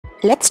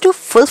Let's do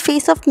full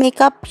face of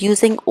makeup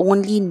using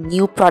only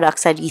new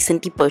products I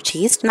recently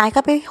purchased.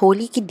 Nykaa पे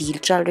होली की deal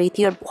चल रही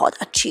थी और बहुत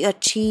अच्छी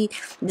अच्छी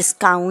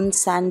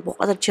डिस्काउंट्स एंड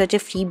बहुत अच्छे अच्छे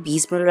फ्री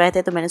बीज मिल रहे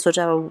थे, तो मैंने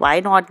सोचा why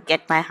not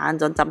get my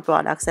hands on some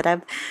products that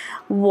I've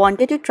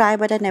wanted to try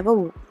but I never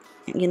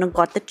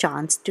got the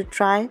chance to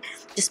try.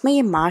 जिसमें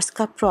ये मार्स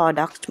का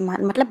प्रोडक्ट,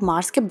 मतलब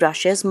मार्स के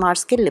ब्रशेस,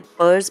 मार्स के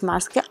लिपर्स,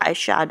 मार्स के eye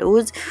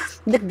shadows,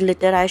 the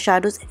glitter eye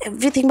shadows,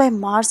 everything by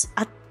Mars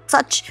at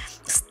such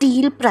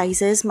steel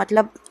prices,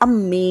 मतलब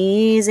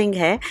amazing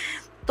है.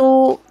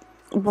 तो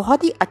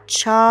बहुत ही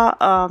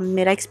अच्छा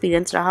मेरा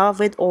एक्सपीरियंस रहा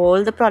with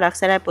all the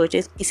products that I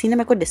purchase. किसी ने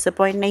मेरे को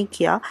डिसअपॉइंट नहीं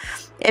किया.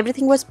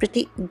 Everything was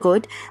pretty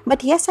good,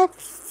 but yes I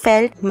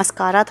felt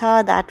mascara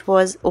था that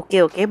was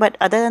okay, but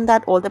other than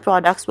that all the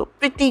products were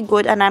pretty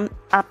good and I am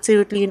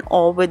absolutely in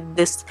of with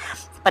this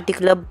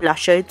particular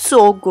blusher. It's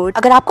so good.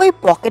 अगर आपको ये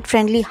pocket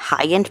friendly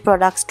high end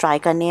products try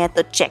करने हैं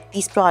तो check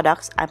these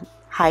products. I'm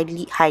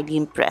highly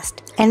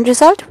impressed. End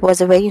result was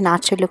a very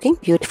natural looking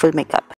beautiful makeup.